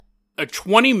a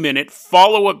 20-minute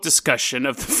follow-up discussion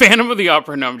of the Phantom of the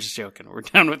Opera. No, I'm just joking. We're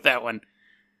done with that one.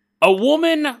 A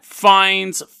woman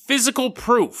finds physical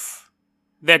proof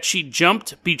that she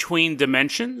jumped between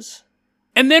dimensions.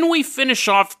 And then we finish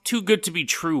off Too Good to Be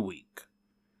True Week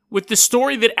with the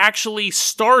story that actually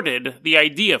started the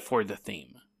idea for the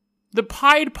theme. The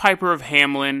Pied Piper of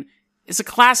Hamelin is a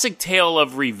classic tale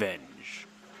of revenge.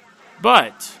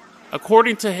 But,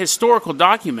 according to historical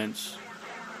documents,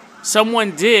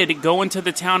 someone did go into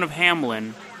the town of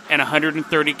Hamelin and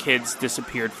 130 kids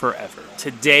disappeared forever.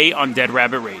 Today on Dead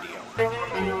Rabbit Radio.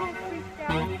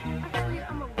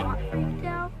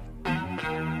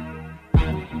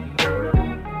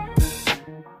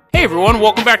 Hey everyone,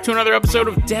 welcome back to another episode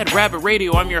of Dead Rabbit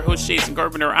Radio. I'm your host, Jason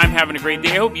Carpenter. I'm having a great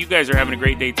day. I hope you guys are having a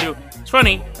great day too. It's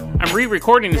funny, I'm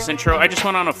re-recording this intro. I just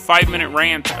went on a 5-minute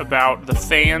rant about the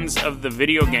fans of the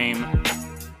video game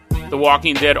The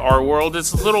Walking Dead Our World.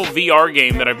 It's a little VR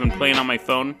game that I've been playing on my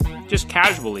phone, just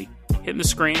casually, hitting the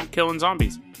screen, killing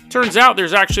zombies. Turns out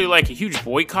there's actually like a huge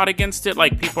boycott against it.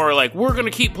 Like people are like, we're going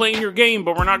to keep playing your game,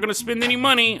 but we're not going to spend any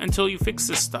money until you fix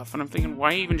this stuff. And I'm thinking,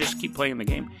 why even just keep playing the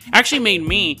game? Actually made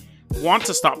me want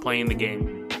to stop playing the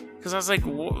game. Because I was like,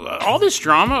 all this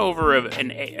drama over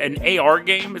an AR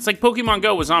game? It's like Pokemon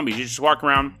Go with zombies. You just walk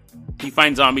around, you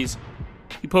find zombies,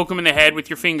 you poke them in the head with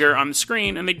your finger on the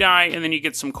screen, and they die, and then you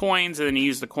get some coins, and then you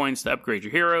use the coins to upgrade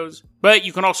your heroes. But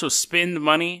you can also spend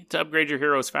money to upgrade your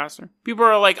heroes faster. People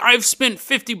are like, I've spent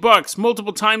 $50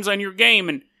 multiple times on your game,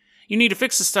 and you need to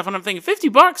fix this stuff. And I'm thinking,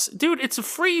 $50? Dude, it's a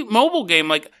free mobile game.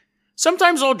 Like,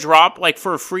 sometimes I'll drop, like,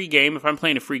 for a free game, if I'm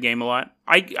playing a free game a lot.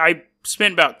 I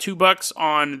spent about $2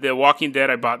 on The Walking Dead.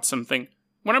 I bought something.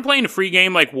 When I'm playing a free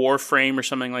game, like Warframe or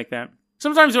something like that.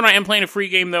 Sometimes when I am playing a free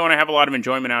game, though, and I have a lot of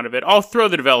enjoyment out of it, I'll throw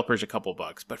the developers a couple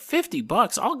bucks. But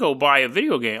 $50, I'll go buy a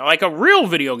video game, like a real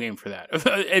video game for that.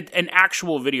 An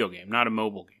actual video game, not a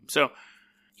mobile game. So,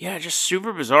 yeah, just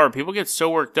super bizarre. People get so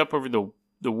worked up over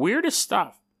the weirdest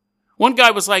stuff. One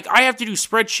guy was like, I have to do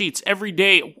spreadsheets every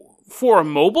day for a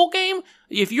mobile game?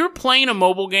 If you're playing a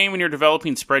mobile game and you're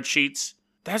developing spreadsheets,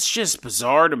 that's just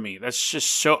bizarre to me. That's just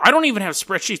so... I don't even have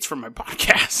spreadsheets for my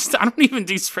podcast. I don't even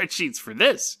do spreadsheets for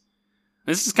this.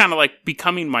 This is kind of like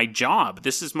becoming my job.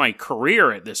 This is my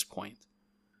career at this point.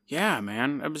 Yeah,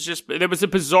 man. There was a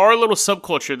bizarre little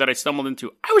subculture that I stumbled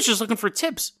into. I was just looking for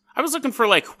tips. I was looking for,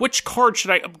 like, which card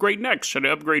should I upgrade next? Should I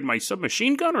upgrade my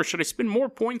submachine gun, or should I spend more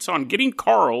points on getting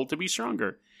Carl to be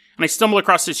stronger? And I stumbled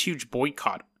across this huge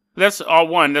boycott. That's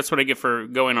one, that's what I get for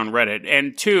going on Reddit.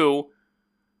 And two,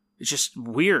 it's just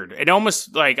weird. It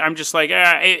almost, like, I'm just like,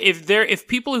 if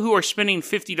people who are spending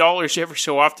 $50 every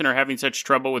so often are having such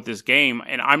trouble with this game,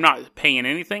 and I'm not paying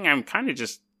anything, I'm kind of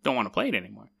just don't want to play it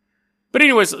anymore. But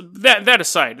anyways, that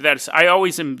aside,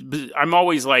 I'm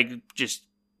always, like, just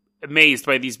amazed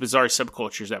by these bizarre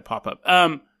subcultures that pop up.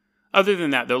 Other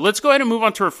than that, though, let's go ahead and move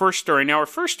on to our first story. Now, our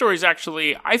first story is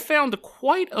actually, I found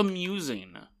quite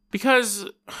amusing, because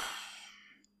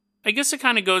I guess it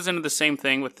kind of goes into the same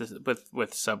thing with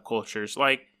subcultures.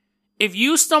 Like, if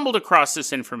you stumbled across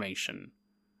this information,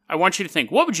 I want you to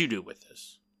think, what would you do with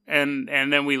this? And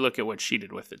then we look at what she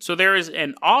did with it. So there is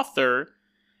an author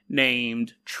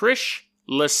named Trish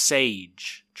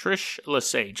Lesage. Trish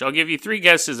Lesage. I'll give you 3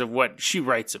 guesses of what she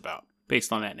writes about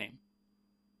based on that name.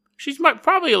 She's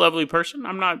probably a lovely person.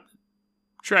 I'm not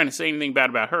trying to say anything bad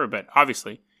about her, but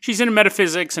obviously she's into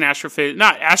metaphysics and astrophysics.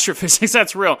 Not astrophysics,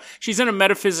 that's real. She's into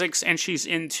metaphysics, and she's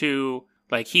into,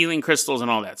 like, healing crystals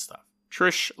and all that stuff.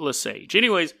 Trish Lesage.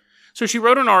 Anyways, so she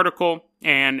wrote an article,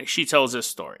 and she tells this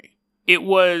story. It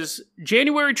was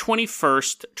January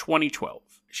 21st, 2012.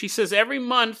 She says every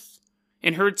month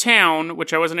in her town,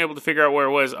 which I wasn't able to figure out where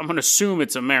it was, I'm going to assume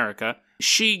it's America,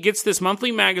 she gets this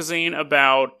monthly magazine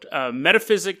about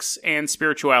metaphysics and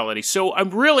spirituality. So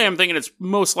I'm thinking it's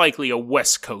most likely a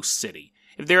West Coast city,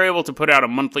 if they're able to put out a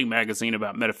monthly magazine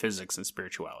about metaphysics and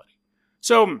spirituality.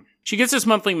 So she gets this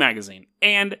monthly magazine,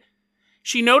 and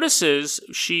she notices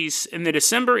she's in the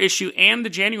December issue and the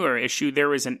January issue,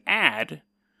 there is an ad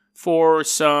for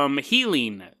some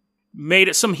healing,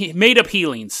 made-up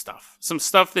healing stuff. Some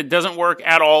stuff that doesn't work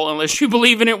at all unless you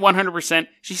believe in it 100%.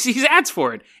 She sees ads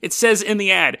for it. It says in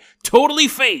the ad, totally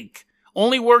fake.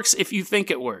 Only works if you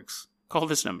think it works. Call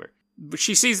this number. But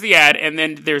she sees the ad, and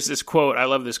then there's this quote. I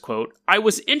love this quote. I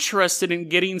was interested in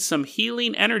getting some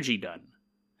healing energy done,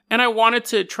 and I wanted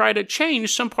to try to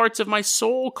change some parts of my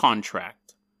soul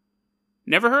contract.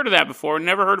 Never heard of that before.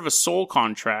 Never heard of a soul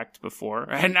contract before.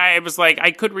 And I was like, I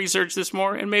could research this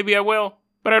more, and maybe I will.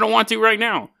 But I don't want to right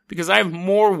now, because I have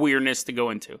more weirdness to go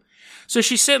into. So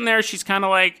she's sitting there, she's kind of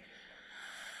like,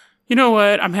 you know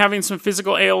what, I'm having some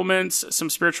physical ailments, some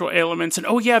spiritual ailments, and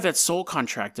oh yeah, that soul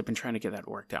contract, I've been trying to get that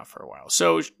worked out for a while.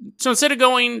 So instead of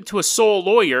going to a soul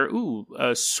lawyer,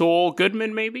 Soul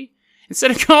Goodman maybe?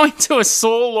 Instead of going to a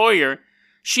soul lawyer,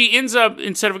 she ends up,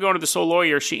 instead of going to the soul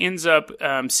lawyer, she ends up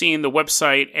seeing the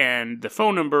website and the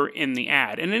phone number in the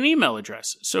ad and an email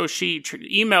address. So she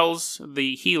emails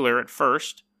the healer at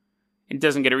first and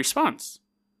doesn't get a response.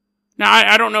 Now,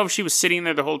 I don't know if she was sitting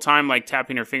there the whole time, like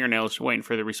tapping her fingernails, waiting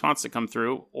for the response to come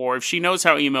through, or if she knows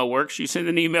how email works. You send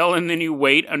an email and then you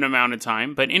wait an amount of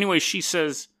time. But anyway, she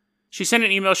says she sent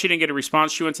an email, she didn't get a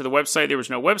response. She went to the website, there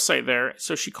was no website there,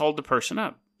 so she called the person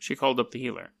up. She called up the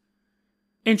healer.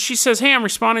 And she says, hey, I'm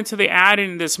responding to the ad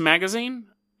in this magazine.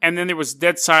 And then there was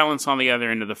dead silence on the other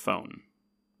end of the phone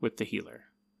with the healer.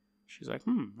 She's like,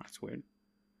 that's weird.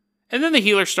 And then the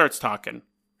healer starts talking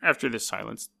after this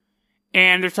silence.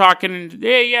 And they're talking, and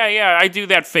yeah, I do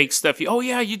that fake stuff. Oh,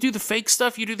 yeah, you do the fake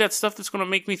stuff? You do that stuff that's going to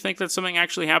make me think that something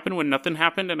actually happened when nothing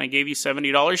happened and I gave you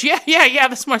 $70? Yeah,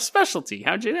 that's my specialty.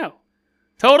 How'd you know?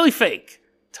 Totally fake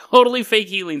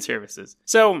healing services.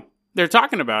 So they're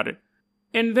talking about it.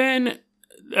 And then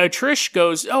Trish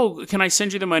goes, oh, can I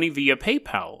send you the money via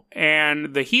PayPal?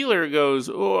 And the healer goes,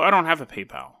 oh, I don't have a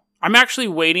PayPal. I'm actually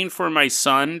waiting for my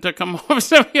son to come home.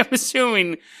 So I'm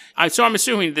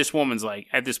assuming this woman's like,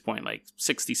 at this point, like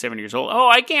 67 years old. Oh,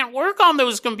 I can't work on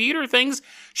those computer things.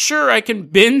 Sure, I can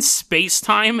bend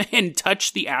space-time and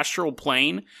touch the astral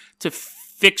plane to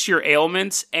fix your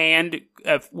ailments and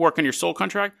work on your soul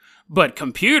contract. But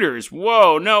computers,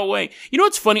 whoa, no way. You know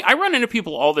what's funny? I run into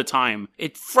people all the time.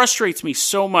 It frustrates me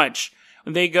so much.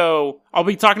 They go, I'll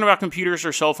be talking about computers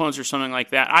or cell phones or something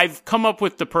like that. I've come up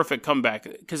with the perfect comeback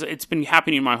because it's been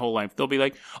happening my whole life. They'll be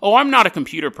like, oh, I'm not a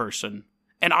computer person.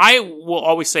 And I will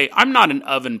always say, I'm not an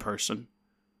oven person.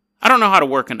 I don't know how to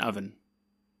work an oven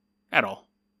at all.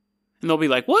 And they'll be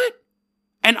like, what?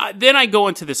 And then I go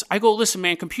into this. I go, listen,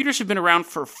 man, computers have been around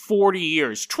for 40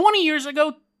 years. 20 years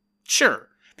ago, sure.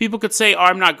 People could say, oh,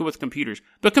 I'm not good with computers.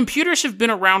 But computers have been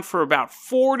around for about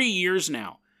 40 years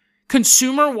now.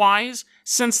 Consumer-wise,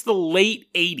 since the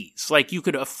late 80s, like you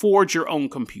could afford your own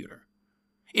computer.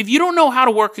 If you don't know how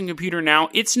to work a computer now,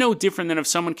 it's no different than if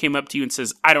someone came up to you and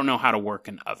says, I don't know how to work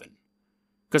an oven.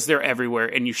 Because they're everywhere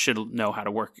and you should know how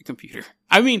to work a computer.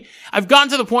 I mean, I've gotten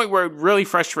to the point where it really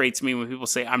frustrates me when people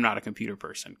say I'm not a computer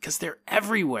person. Because they're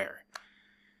everywhere.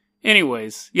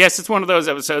 Anyways, yes, it's one of those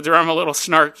episodes where I'm a little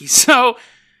snarky. So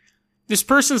this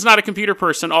person's not a computer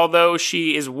person, although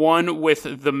she is one with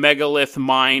the megalith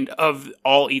mind of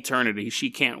all eternity. She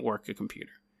can't work a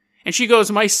computer. And she goes,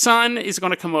 my son is going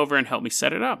to come over and help me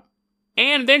set it up.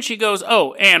 And then she goes,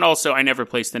 oh, and also I never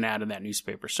placed an ad in that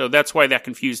newspaper. So that's why that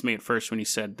confused me at first when you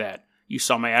said that you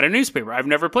saw my ad in a newspaper. I've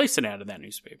never placed an ad in that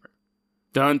newspaper.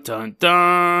 Dun, dun,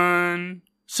 dun.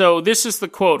 So this is the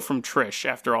quote from Trish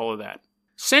after all of that.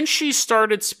 Since she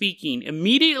started speaking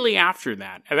immediately after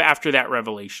that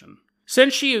revelation, I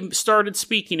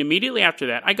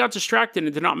got distracted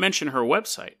and did not mention her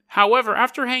website. However,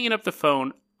 after hanging up the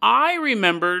phone, I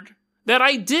remembered that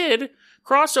I did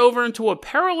cross over into a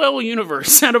parallel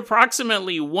universe at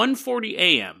approximately 1:40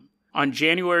 a.m. on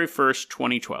January 1st,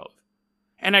 2012.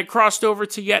 And I crossed over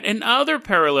to yet another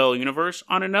parallel universe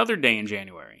on another day in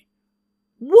January.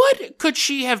 What could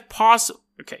she have possibly...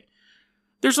 Okay.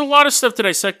 There's a lot of stuff to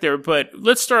dissect there, but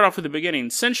let's start off with the beginning.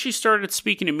 Since she started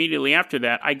speaking immediately after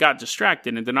that, I got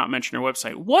distracted and did not mention her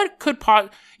website. What could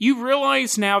you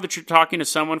realize now that you're talking to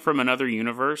someone from another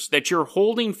universe, that you're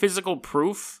holding physical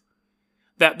proof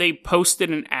that they posted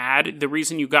an ad? The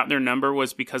reason you got their number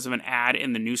was because of an ad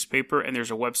in the newspaper, and there's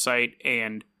a website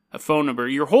and a phone number.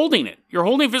 You're holding it. You're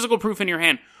holding physical proof in your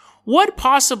hand. What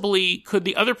possibly could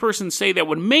the other person say that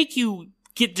would make you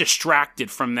get distracted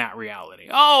from that reality?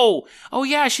 Oh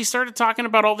yeah, she started talking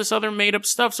about all this other made-up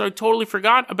stuff, so I totally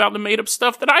forgot about the made-up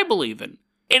stuff that I believe in.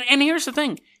 And here's the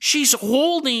thing. She's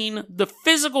holding the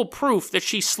physical proof that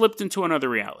she slipped into another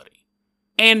reality.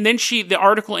 And then the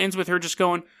article ends with her just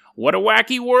going, what a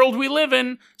wacky world we live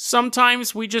in.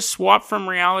 Sometimes we just swap from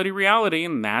reality to reality,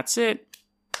 and that's it.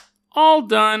 All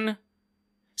done.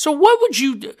 So what would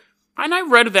you do? And I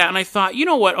read that, and I thought, you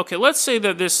know what? Okay, let's say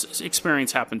that this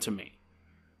experience happened to me.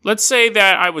 Let's say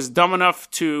that I was dumb enough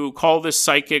to call this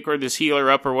psychic or this healer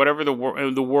up or whatever the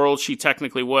world she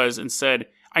technically was and said,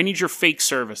 I need your fake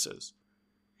services.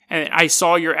 And I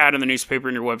saw your ad in the newspaper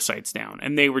and your website's down.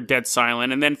 And they were dead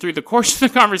silent. And then through the course of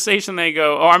the conversation, they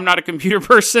go, oh, I'm not a computer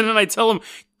person. And I tell them,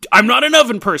 I'm not an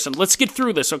oven person. Let's get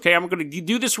through this, okay? I'm going to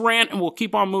do this rant and we'll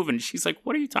keep on moving. She's like,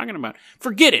 what are you talking about?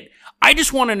 Forget it. I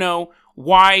just want to know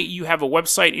why you have a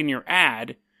website in your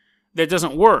ad that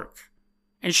doesn't work.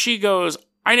 And she goes,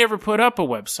 I never put up a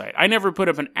website. I never put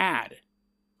up an ad.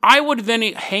 I would then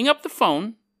hang up the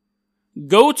phone,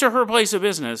 go to her place of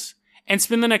business, and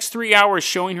spend the next 3 hours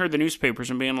showing her the newspapers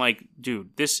and being like,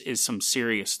 dude, this is some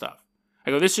serious stuff. I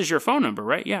go, this is your phone number,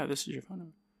 right? Yeah, this is your phone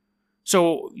number.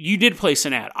 So you did place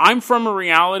an ad. I'm from a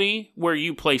reality where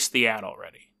you placed the ad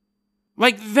already.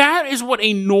 Like, that is what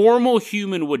a normal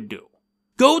human would do.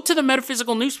 Go to the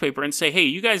metaphysical newspaper and say, hey,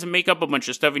 you guys make up a bunch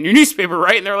of stuff in your newspaper,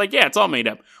 right? And they're like, yeah, it's all made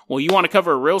up. Well, you want to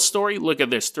cover a real story? Look at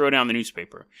this. Throw down the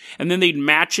newspaper. And then they'd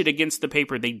match it against the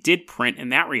paper they did print in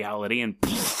that reality, and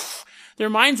poof, their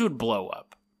minds would blow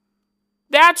up.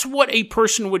 That's what a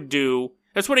person would do.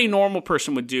 That's what a normal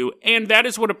person would do. And that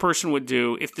is what a person would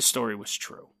do if the story was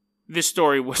true. This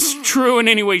story was true in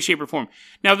any way, shape, or form.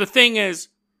 Now, the thing is,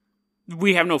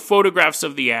 we have no photographs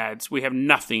of the ads. We have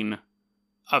nothing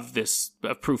of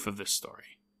proof of this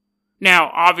story.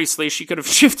 Now, obviously, she could have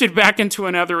shifted back into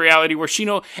another reality where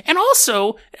and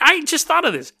also, I just thought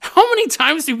of this. How many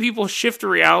times do people shift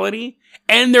reality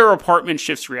and their apartment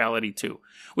shifts reality too?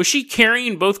 Was she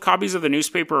carrying both copies of the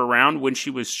newspaper around when she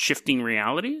was shifting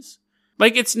realities?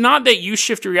 Like, it's not that you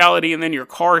shift reality and then your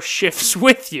car shifts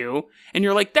with you, and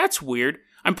you're like, that's weird.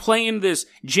 I'm playing this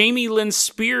Jamie Lynn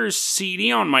Spears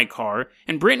CD on my car,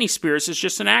 and Britney Spears is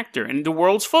just an actor, and the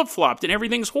world's flip-flopped, and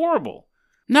everything's horrible.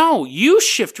 No, you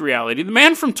shift reality. The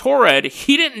man from Torred,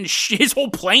 his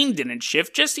whole plane didn't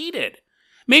shift, just he did.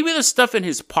 Maybe the stuff in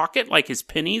his pocket, like his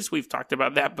pennies, we've talked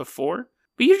about that before.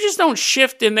 But you just don't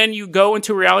shift and then you go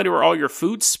into a reality where all your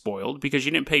food's spoiled because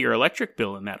you didn't pay your electric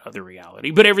bill in that other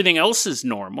reality, but everything else is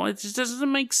normal. It just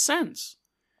doesn't make sense.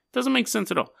 It doesn't make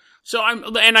sense at all. So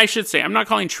I should say, I'm not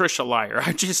calling Trish a liar.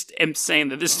 I just am saying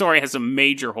that this story has some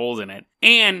major holes in it.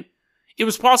 And it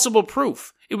was possible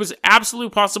proof. It was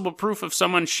absolute possible proof of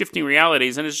someone shifting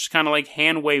realities, and it's just kind of like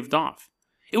hand waved off.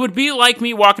 It would be like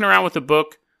me walking around with a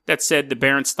book that said the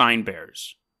Berenstain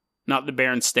Bears, not the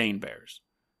Berenstain Bears.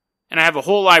 And I have a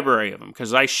whole library of them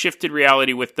because I shifted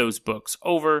reality with those books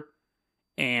over,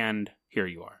 and here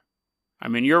you are.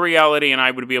 I'm in your reality, and I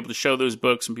would be able to show those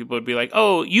books, and people would be like,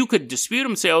 oh, you could dispute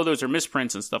them, say, oh, those are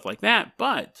misprints and stuff like that,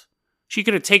 but she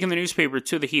could have taken the newspaper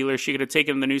to the healer, she could have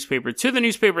taken the newspaper to the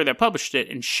newspaper that published it,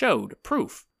 and showed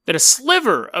proof that a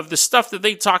sliver of the stuff that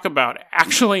they talk about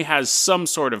actually has some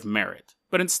sort of merit.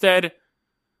 But instead,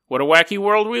 what a wacky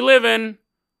world we live in.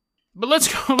 But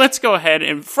let's go ahead,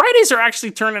 and Fridays are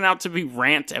actually turning out to be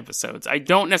rant episodes. I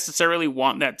don't necessarily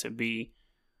want that to be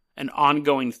an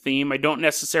ongoing theme. I don't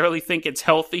necessarily think it's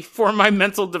healthy for my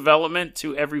mental development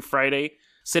to every Friday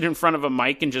sit in front of a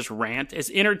mic and just rant, as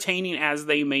entertaining as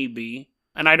they may be.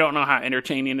 And I don't know how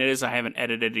entertaining it is. I haven't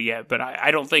edited it yet, but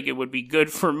I don't think it would be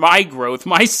good for my growth,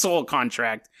 my soul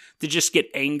contract, to just get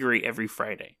angry every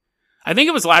Friday. I think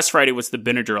it was last Friday was the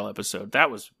Benadryl episode. That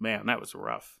was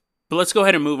rough. But let's go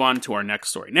ahead and move on to our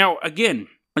next story. Now, again,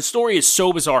 the story is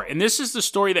so bizarre, and this is the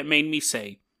story that made me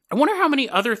say, I wonder how many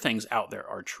other things out there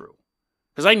are true.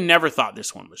 Because I never thought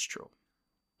this one was true.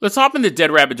 Let's hop into Dead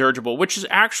Rabbit Dirigible, which is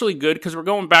actually good because we're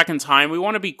going back in time. We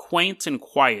want to be quaint and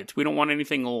quiet. We don't want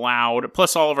anything loud.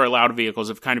 Plus, all of our loud vehicles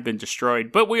have kind of been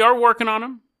destroyed. But we are working on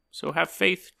them. So have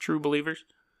faith, true believers.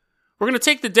 We're going to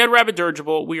take the Dead Rabbit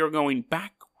Dirigible. We are going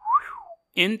back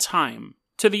in time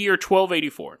to the year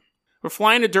 1284. We're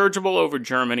flying a dirigible over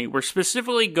Germany. We're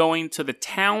specifically going to the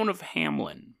town of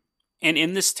Hamelin. And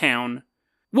in this town,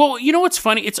 well, you know what's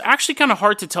funny? It's actually kind of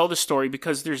hard to tell the story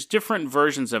because there's different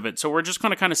versions of it. So we're just going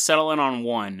to kind of settle in on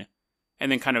one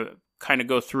and then kind of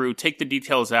go through, take the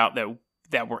details out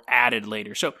that were added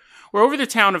later. So we're over the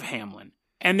town of Hamelin,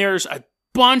 and there's a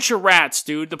bunch of rats,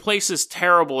 dude. The place is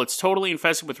terrible. It's totally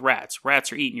infested with rats.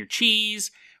 Rats are eating your cheese.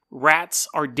 Rats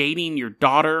are dating your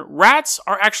daughter. Rats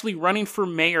are actually running for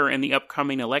mayor in the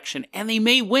upcoming election, and they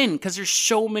may win because there's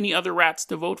so many other rats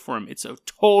to vote for him. It's a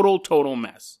total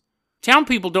mess. Town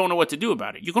people don't know what to do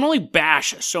about it. You can only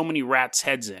bash so many rats'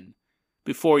 heads in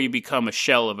before you become a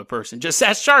shell of a person. Just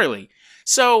ask Charlie.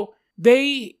 So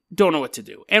they don't know what to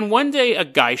do. And one day a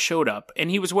guy showed up, and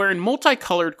he was wearing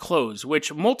multicolored clothes,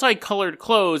 which multicolored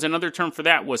clothes, another term for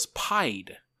that was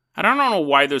pied. I don't know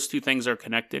why those two things are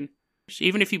connected.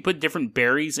 Even if you put different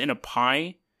berries in a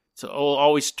pie, so it'll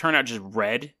always turn out just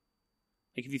red.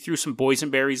 Like if you threw some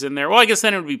boysenberries in there, well, I guess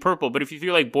then it would be purple. But if you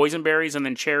threw like boysenberries and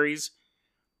then cherries,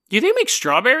 do they make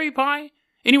strawberry pie?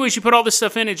 Anyways, you put all this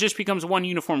stuff in, it just becomes one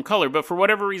uniform color. But for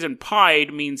whatever reason,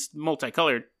 pied means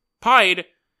multicolored. Pied,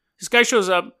 this guy shows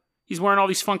up, he's wearing all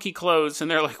these funky clothes,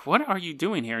 and they're like, what are you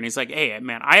doing here? And he's like, hey,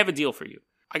 man, I have a deal for you.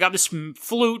 I got this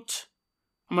flute,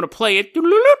 I'm going to play it,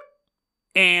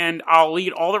 and I'll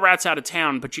lead all the rats out of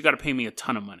town, but you got to pay me a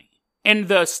ton of money. And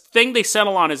the thing they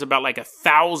settle on is about like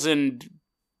 1,000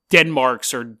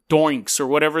 Denmarks or Doinks or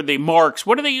whatever Marks.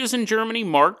 What do they use in Germany?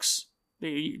 Marks?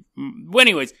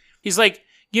 Anyways, he's like,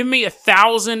 give me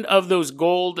 1,000 of those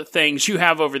gold things you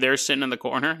have over there sitting in the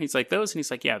corner. He's like, those? And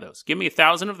he's like, yeah, those. Give me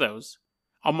 1,000 of those.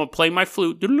 I'm going to play my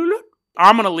flute.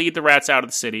 I'm going to lead the rats out of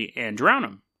the city and drown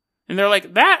them. And they're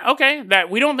like, that,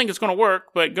 we don't think it's going to work,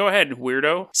 but go ahead,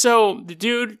 weirdo. So the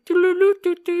dude,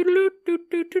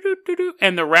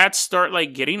 and the rats start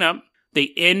like getting up.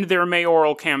 They end their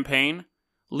mayoral campaign,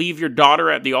 leave your daughter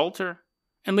at the altar,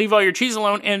 and leave all your cheese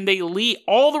alone. And they lead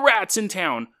all the rats in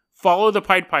town, follow the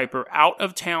Pied Piper out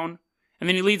of town, and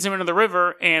then he leads them into the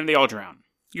river, and they all drown.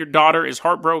 Your daughter is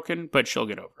heartbroken, but she'll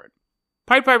get over it.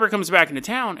 Pied Piper comes back into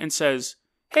town and says,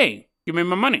 hey, give me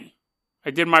my money. I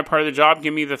did my part of the job.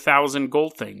 Give me the 1,000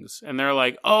 gold things. And they're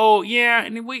like, oh, yeah.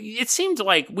 And it seemed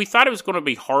like we thought it was going to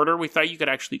be harder. We thought you could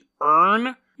actually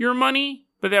earn your money,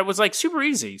 but that was like super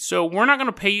easy. So we're not going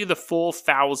to pay you the full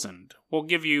 1,000. We'll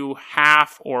give you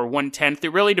half or 1/10.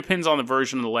 It really depends on the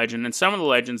version of the legend. And some of the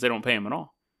legends, they don't pay him at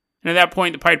all. And at that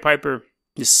point, the Pied Piper,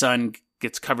 the sun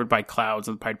gets covered by clouds,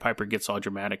 and the Pied Piper gets all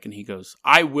dramatic, and he goes,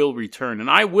 I will return,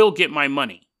 and I will get my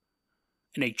money.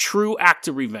 In a true act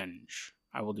of revenge,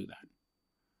 I will do that.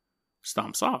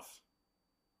 Stomps off.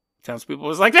 Townspeople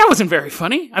was like, that wasn't very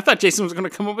funny. I thought Jason was going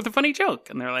to come up with a funny joke.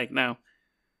 And they're like, no,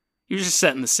 you're just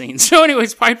setting the scene. So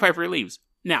anyways, Pied Piper leaves.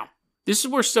 Now, this is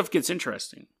where stuff gets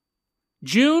interesting.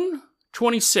 June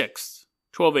 26th,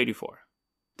 1284.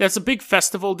 That's a big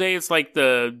festival day. It's like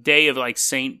the day of like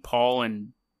St. Paul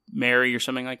and Mary or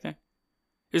something like that.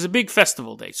 There's a big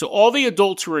festival day. So all the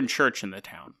adults were in church in the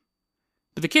town.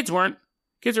 But the kids weren't.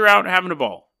 Kids are out having a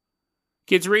ball.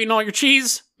 Kids are eating all your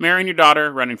cheese, marrying your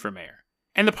daughter, running for mayor.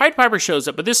 And the Pied Piper shows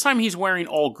up, but this time he's wearing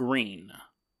all green.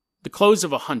 The clothes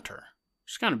of a hunter.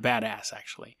 Which is kind of badass,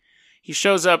 actually. He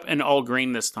shows up in all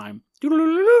green this time.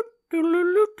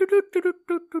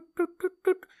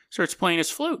 Starts playing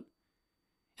his flute.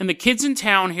 And the kids in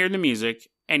town hear the music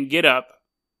and get up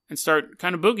and start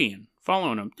kind of boogieing,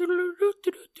 following him.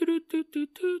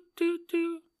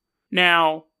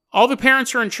 Now, all the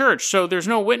parents are in church, so there's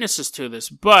no witnesses to this,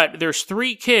 but there's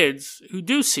 3 kids who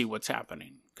do see what's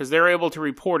happening, because they're able to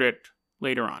report it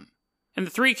later on. And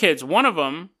the 3 kids, one of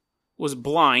them was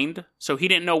blind, so he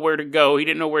didn't know where to go, he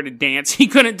didn't know where to dance, he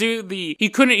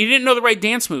didn't know the right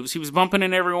dance moves, he was bumping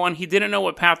into everyone, he didn't know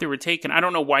what path they were taking. I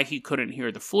don't know why he couldn't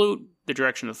hear the flute, the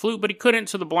direction of the flute, but he couldn't,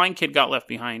 so the blind kid got left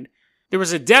behind. There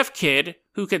was a deaf kid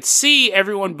who could see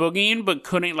everyone boogieing, but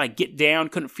couldn't like get down,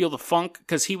 couldn't feel the funk,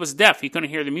 because he was deaf. He couldn't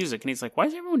hear the music. And he's like, why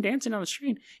is everyone dancing down the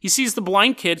street? He sees the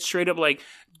blind kid straight up like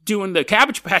doing the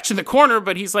Cabbage Patch in the corner,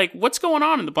 but he's like, what's going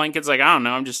on? And the blind kid's like, I don't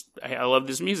know, I love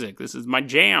this music. This is my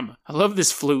jam. I love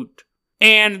this flute.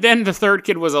 And then the third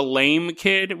kid was a lame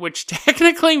kid, which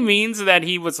technically means that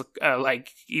he was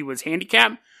he was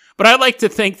handicapped. But I like to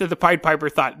think that the Pied Piper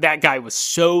thought that guy was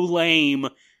so lame,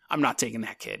 I'm not taking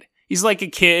that kid. He's like a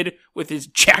kid with his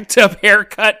jacked up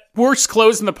haircut, worse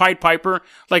clothes than the Pied Piper,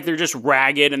 like they're just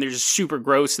ragged and they're just super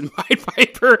gross. And the Pied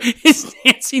Piper is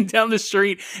dancing down the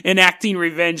street, enacting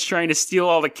revenge, trying to steal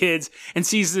all the kids, and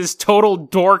sees this total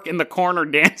dork in the corner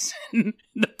dancing.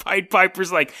 The Pied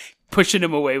Piper's like pushing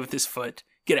him away with his foot.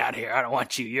 Get out of here. I don't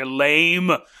want you. You're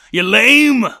lame. You're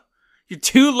lame. You're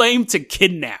too lame to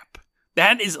kidnap.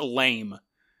 That is lame.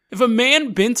 If a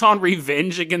man bent on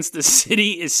revenge against the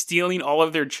city is stealing all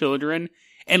of their children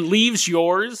and leaves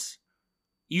yours,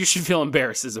 you should feel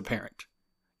embarrassed as a parent.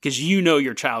 Because you know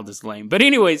your child is lame. But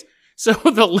anyways, so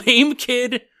the lame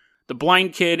kid, the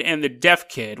blind kid, and the deaf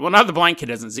kid, well, not the blind kid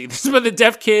doesn't see this, but the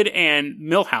deaf kid and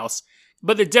Millhouse,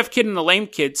 but the deaf kid and the lame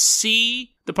kid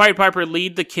see the Pied Piper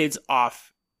lead the kids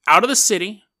off out of the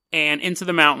city and into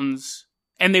the mountains,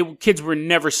 and the kids were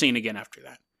never seen again after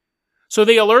that. So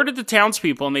they alerted the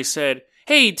townspeople, and they said,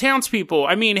 hey, townspeople,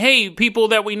 hey, people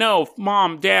that we know,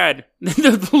 mom, dad.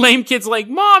 The lame kid's like,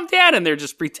 mom, dad, and they're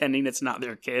just pretending it's not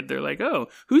their kid. They're like, oh,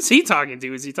 who's he talking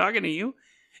to? Is he talking to you?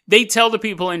 They tell the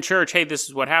people in church, hey, this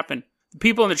is what happened. The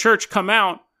people in the church come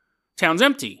out, town's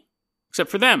empty, except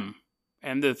for them,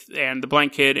 and the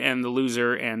blind kid, and the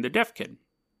loser, and the deaf kid.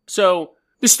 So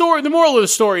the moral of the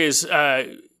story is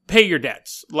pay your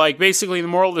debts. Like, basically, the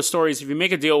moral of the story is if you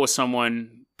make a deal with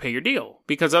someone, pay your deal,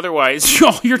 because otherwise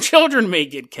all your children may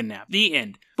get kidnapped. The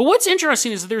end. But what's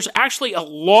interesting is that there's actually a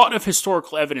lot of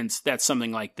historical evidence that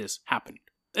something like this happened.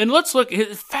 And let's look,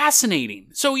 it's fascinating.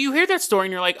 So you hear that story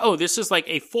and you're like, oh, this is like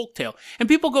a folktale. And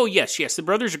people go, yes, the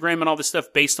Brothers Grimm and all this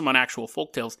stuff based them on actual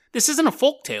folktales. This isn't a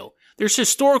folktale. There's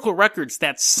historical records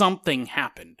that something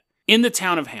happened in the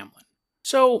town of Hamelin.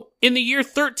 So in the year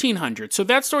 1300, so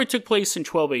that story took place in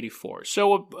 1284.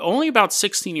 So only about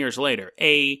 16 years later,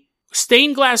 a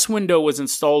stained glass window was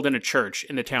installed in a church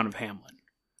in the town of Hamelin.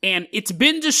 And it's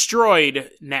been destroyed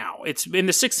now. It's in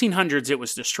the 1600s it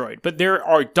was destroyed. But there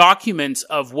are documents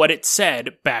of what it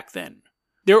said back then.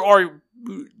 There are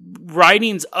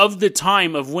writings of the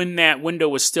time of when that window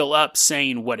was still up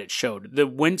saying what it showed.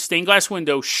 The stained glass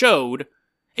window showed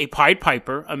a Pied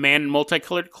Piper, a man in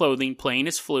multicolored clothing playing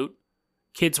his flute,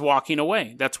 kids walking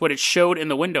away. That's what it showed in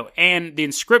the window. And the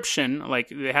inscription, like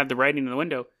they had the writing in the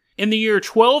window, in the year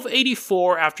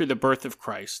 1284 after the birth of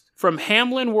Christ, from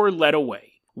Hamelin were led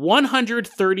away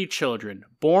 130 children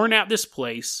born at this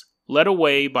place, led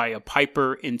away by a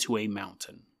piper into a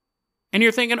mountain. And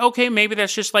you're thinking, okay, maybe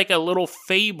that's just like a little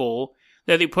fable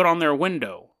that they put on their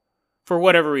window for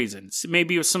whatever reason.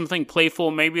 Maybe it was something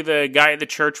playful. Maybe the guy at the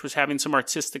church was having some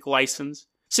artistic license.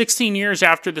 16 years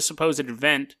after the supposed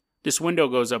event, this window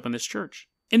goes up in this church.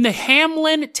 In the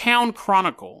Hamelin Town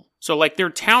Chronicle, so like their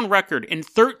town record in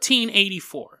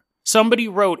 1384, somebody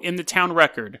wrote in the town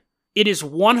record, "It is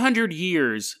 100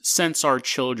 years since our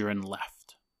children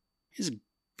left." It's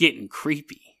getting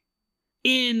creepy.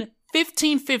 In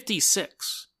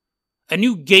 1556, a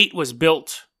new gate was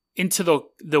built into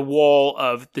the wall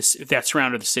of this that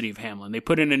surrounded the city of Hamelin. They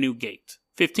put in a new gate,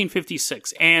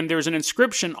 1556, and there's an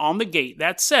inscription on the gate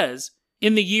that says,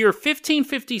 "In the year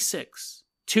 1556,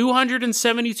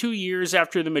 272 years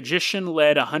after the magician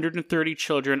led 130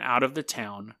 children out of the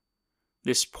town,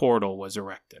 this portal was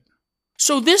erected."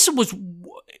 So this was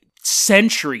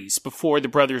centuries before the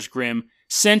Brothers Grimm,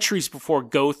 centuries before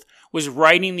Goethe was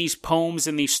writing these poems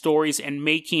and these stories and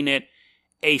making it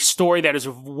a story that is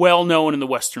well known in the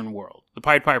Western world, the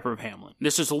Pied Piper of Hamelin.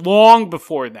 This is long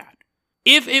before that.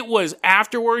 If it was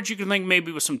afterwards, you can think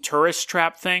maybe it was some tourist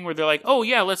trap thing where they're like, oh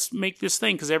yeah, let's make this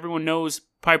thing because everyone knows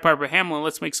Pied Piper of Hamelin,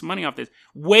 let's make some money off this.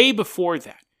 Way before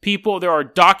that. People, there are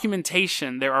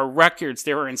documentation, there are records,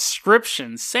 there are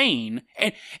inscriptions saying,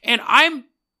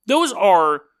 those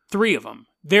are 3 of them.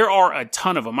 There are a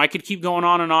ton of them. I could keep going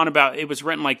on and on about it was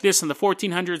written like this in the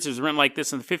 1400s, it was written like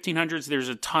this in the 1500s. There's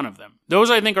a ton of them. Those,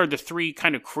 I think, are the 3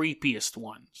 kind of creepiest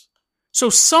ones. So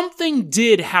something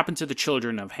did happen to the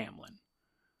children of Hamelin.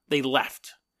 They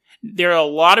left. There are a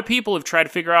lot of people who've tried to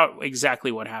figure out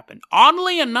exactly what happened.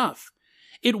 Oddly enough,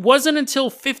 it wasn't until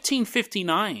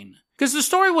 1559, because the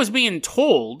story was being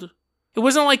told. It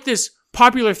wasn't like this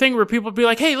popular thing where people would be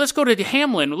like, hey, let's go to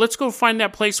Hamelin. Let's go find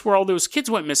that place where all those kids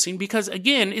went missing. Because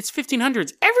again, it's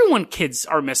 1500s. Kids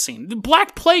are missing. The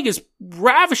Black Plague is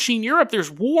ravishing Europe. There's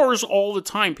wars all the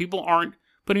time. People aren't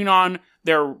putting on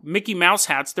their Mickey Mouse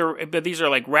hats. But these are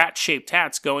like rat-shaped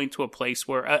hats going to a place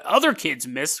where other kids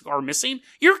are missing.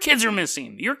 Your kids are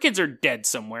missing. Your kids are dead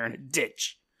somewhere in a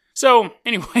ditch. So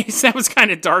anyways, that was kind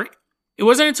of dark. It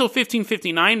wasn't until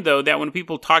 1559, though, that when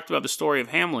people talked about the story of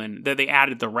Hamelin, that they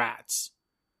added the rats.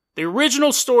 The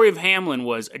original story of Hamelin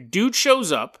was a dude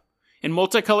shows up in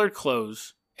multicolored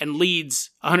clothes and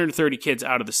leads 130 kids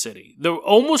out of the city.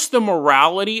 Almost the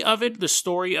morality of it, the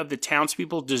story of the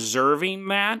townspeople deserving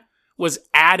that, was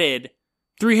added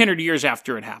 300 years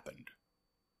after it happened.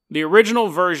 The original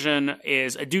version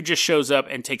is a dude just shows up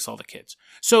and takes all the kids.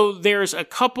 So there's a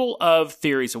couple of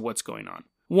theories of what's going on.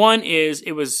 One is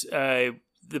it was the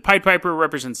Pied Piper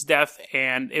represents death,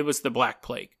 and it was the Black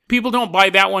Plague. People don't buy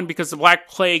that one because the Black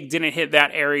Plague didn't hit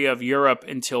that area of Europe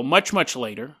until much, much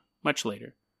later. Much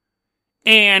later.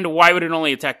 And why would it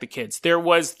only attack the kids? There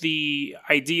was the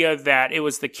idea that it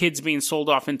was the kids being sold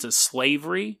off into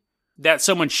slavery, that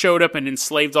someone showed up and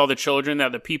enslaved all the children,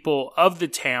 that the people of the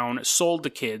town sold the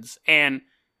kids. And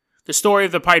the story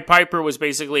of the Pied Piper was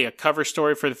basically a cover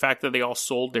story for the fact that they all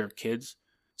sold their kids.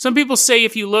 Some people say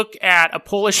if you look at a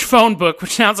Polish phone book,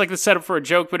 which sounds like the setup for a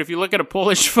joke, but if you look at a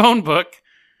Polish phone book,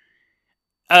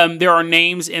 there are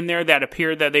names in there that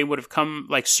appear that they would have come,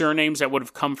 like surnames that would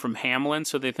have come from Hamelin,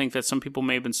 so they think that some people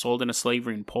may have been sold into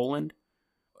slavery in Poland.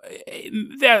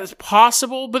 That's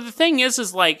possible, but the thing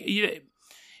is like,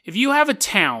 if you have a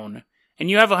town and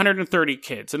you have 130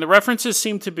 kids, and the references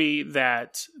seem to be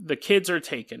that the kids are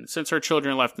taken since our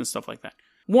children left and stuff like that.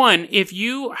 One, if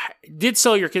you did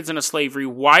sell your kids into slavery,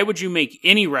 why would you make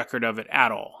any record of it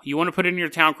at all? You want to put it in your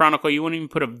town chronicle, you wouldn't even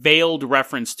put a veiled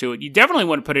reference to it. You definitely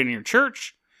wouldn't put it in your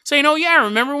church. Saying, oh yeah,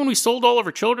 remember when we sold all of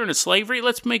our children to slavery?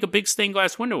 Let's make a big stained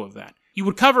glass window of that. You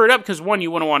would cover it up because one,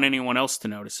 you wouldn't want anyone else to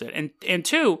notice it. And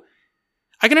two,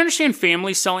 I can understand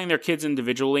families selling their kids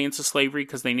individually into slavery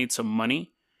because they need some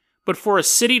money. But for a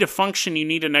city to function, you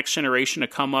need a next generation to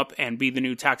come up and be the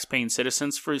new tax-paying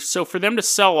citizens. So for them to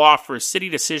sell off, for a city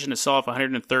decision to sell off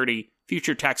 130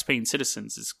 future tax-paying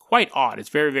citizens is quite odd. It's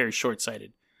very, very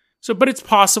short-sighted. But it's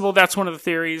possible. That's one of the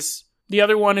theories. The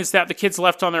other one is that the kids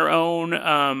left on their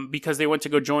own because they went to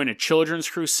go join a children's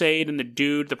crusade, and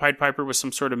the Pied Piper, was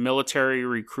some sort of military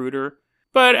recruiter.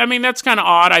 But, I mean, that's kind of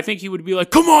odd. I think he would be like,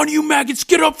 come on, you maggots,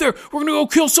 get up there. We're going to go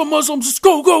kill some Muslims. Let's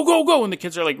go, go, go, go. And the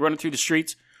kids are like running through the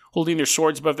streets, holding their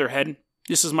swords above their head.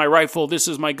 This is my rifle. This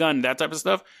is my gun. That type of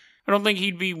stuff. I don't think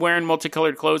he'd be wearing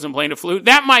multicolored clothes and playing a flute.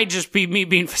 That might just be me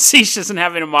being facetious and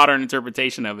having a modern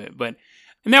interpretation of it.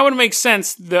 And that would make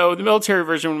sense, though. The military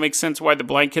version would make sense why the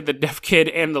blind kid, the deaf kid,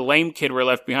 and the lame kid were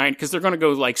left behind, because they're going to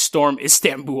go, like, storm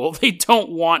Istanbul. They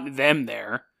don't want them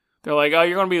there. They're like, oh,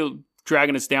 you're going to be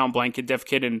dragging us down, blind kid, deaf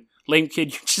kid, and lame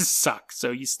kid. You just suck,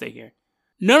 so you stay here.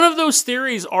 None of those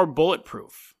theories are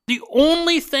bulletproof. The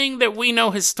only thing that we know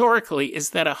historically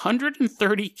is that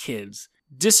 130 kids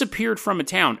disappeared from a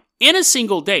town in a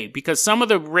single day, because some of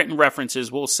the written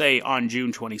references will say on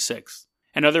June 26th,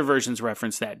 and other versions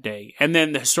reference that day, and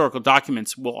then the historical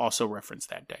documents will also reference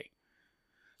that day.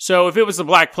 So if it was the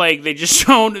Black Plague, they just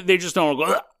don't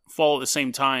fall at the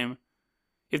same time.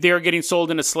 If they are getting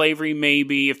sold into slavery,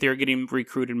 maybe. If they're getting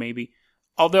recruited, maybe.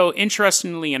 Although,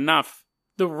 interestingly enough,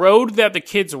 the road that the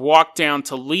kids walked down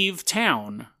to leave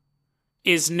town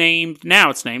is named, now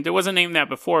it's named, it wasn't named that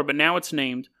before, but now it's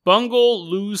named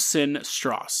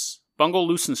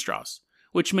Bungelusenstrasse,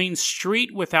 which means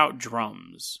street without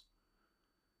drums.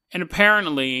 And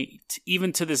apparently,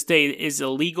 even to this day, it is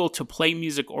illegal to play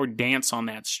music or dance on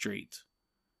that street.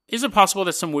 Is it possible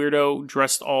that some weirdo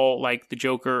dressed all like the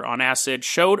Joker on acid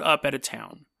showed up at a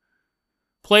town,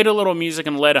 played a little music,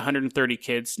 and led 130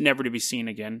 kids, never to be seen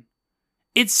again?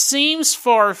 It seems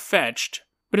far-fetched,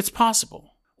 but it's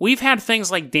possible. We've had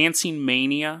things like dancing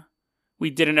mania. We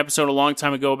did an episode a long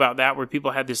time ago about that, where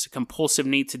people had this compulsive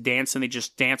need to dance, and they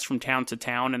just danced from town to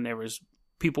town, and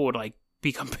people would like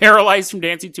become paralyzed from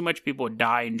dancing too much. People would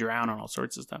die and drown and all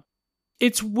sorts of stuff.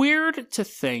 It's weird to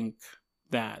think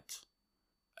that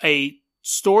a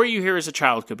story you hear as a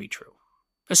child could be true.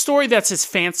 A story that's as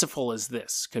fanciful as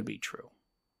this could be true.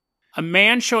 A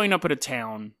man showing up at a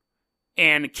town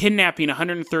and kidnapping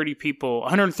 130 people,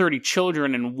 130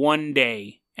 children in one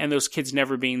day, and those kids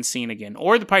never being seen again.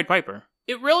 Or the Pied Piper.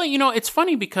 It really, it's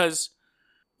funny because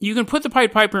you can put the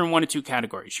Pied Piper in one of two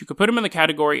categories. You could put him in the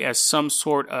category as some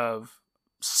sort of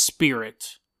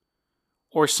spirit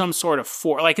or some sort of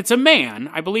like it's a man.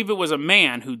 I believe it was a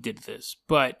man who did this,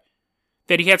 but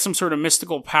that he had some sort of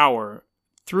mystical power,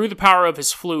 through the power of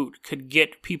his flute, could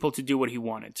get people to do what he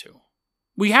wanted to.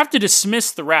 We have to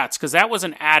dismiss the rats, because that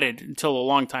wasn't added until a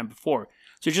long time before.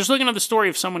 So just looking at the story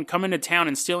of someone coming to town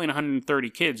and stealing 130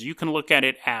 kids, you can look at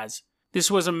it as,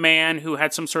 this was a man who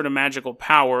had some sort of magical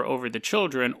power over the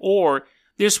children, or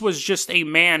this was just a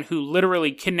man who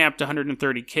literally kidnapped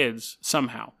 130 kids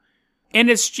somehow. And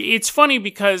it's funny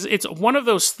because it's one of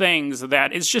those things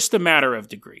that is just a matter of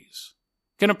degrees.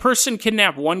 Can a person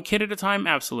kidnap one kid at a time?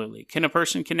 Absolutely. Can a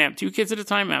person kidnap 2 kids at a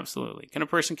time? Absolutely. Can a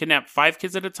person kidnap 5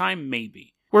 kids at a time?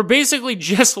 Maybe. We're basically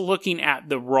just looking at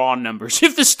the raw numbers.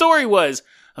 If the story was,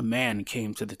 a man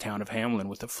came to the town of Hamelin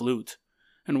with a flute,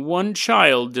 and 1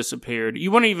 child disappeared,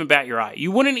 you wouldn't even bat your eye. You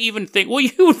wouldn't even think, well,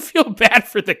 you would feel bad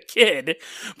for the kid,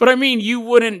 but I mean, you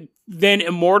wouldn't then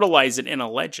immortalize it in a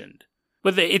legend.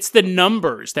 But it's the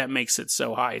numbers that makes it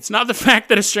so high. It's not the fact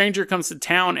that a stranger comes to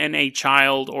town and a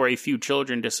child or a few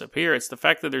children disappear. It's the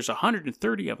fact that there's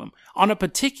 130 of them on a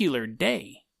particular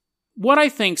day. What I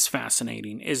think's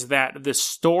fascinating is that the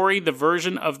story, the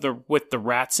version of with the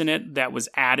rats in it that was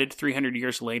added 300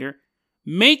 years later,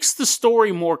 makes the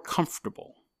story more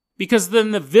comfortable. Because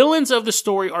then the villains of the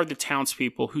story are the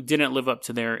townspeople who didn't live up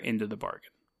to their end of the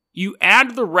bargain. You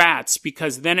add the rats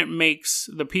because then it makes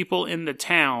the people in the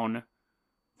town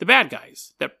the bad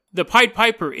guys. The Pied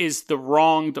Piper is the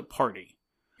wronged party.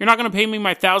 You're not going to pay me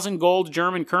my 1,000 gold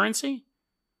German currency?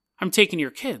 I'm taking your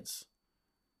kids.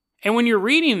 And when you're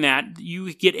reading that,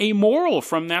 you get a moral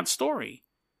from that story.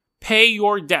 Pay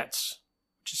your debts.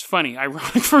 Which is funny.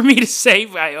 Ironic for me to say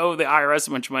I owe the IRS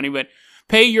a bunch of money, but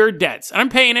pay your debts. And I'm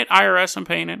paying it. IRS, I'm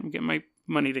paying it. I'm getting my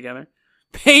money together.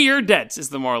 Pay your debts is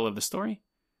the moral of the story.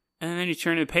 And then you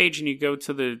turn the page and you go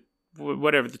to the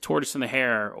tortoise and the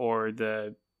hare, or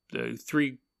the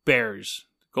 3 bears,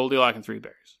 Goldilocks and 3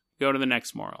 bears. Go to the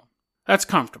next moral. That's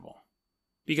comfortable.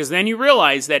 Because then you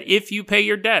realize that if you pay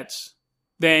your debts,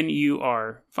 then you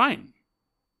are fine.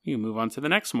 You move on to the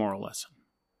next moral lesson.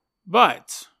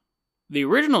 But the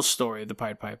original story of the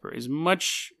Pied Piper is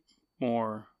much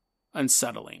more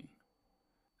unsettling.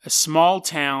 A small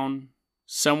town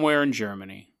somewhere in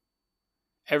Germany.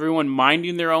 Everyone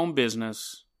minding their own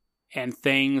business, and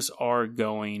things are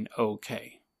going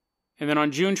okay. And then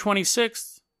on June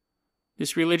 26th,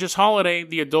 this religious holiday,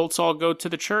 the adults all go to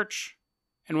the church.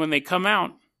 And when they come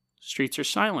out, Streets are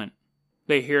silent.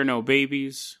 They hear no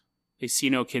babies. They see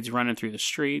no kids running through the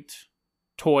street.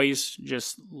 Toys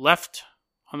just left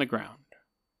on the ground.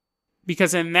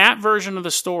 Because in that version of the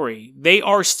story, they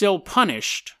are still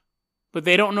punished, but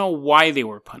they don't know why they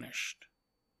were punished.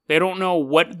 They don't know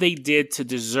what they did to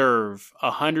deserve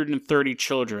 130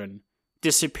 children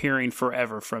disappearing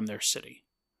forever from their city.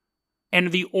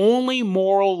 And the only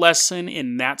moral lesson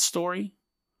in that story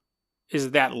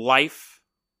is that life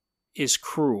is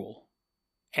cruel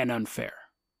and unfair.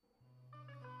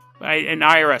 And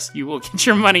IRS, you will get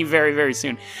your money very, very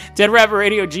soon.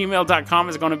 DeadRabbitRadio@gmail.com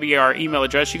is going to be our email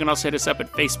address. You can also hit us up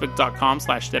at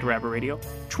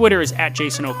Facebook.com/DeadRabbitRadio. Twitter is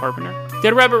 @JasonO'Carpenter.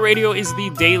 Dead Rabbit Radio is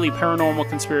the daily paranormal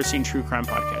conspiracy and true crime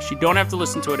podcast. You don't have to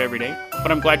listen to it every day,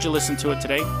 but I'm glad you listened to it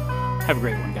today. Have a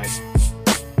great one, guys.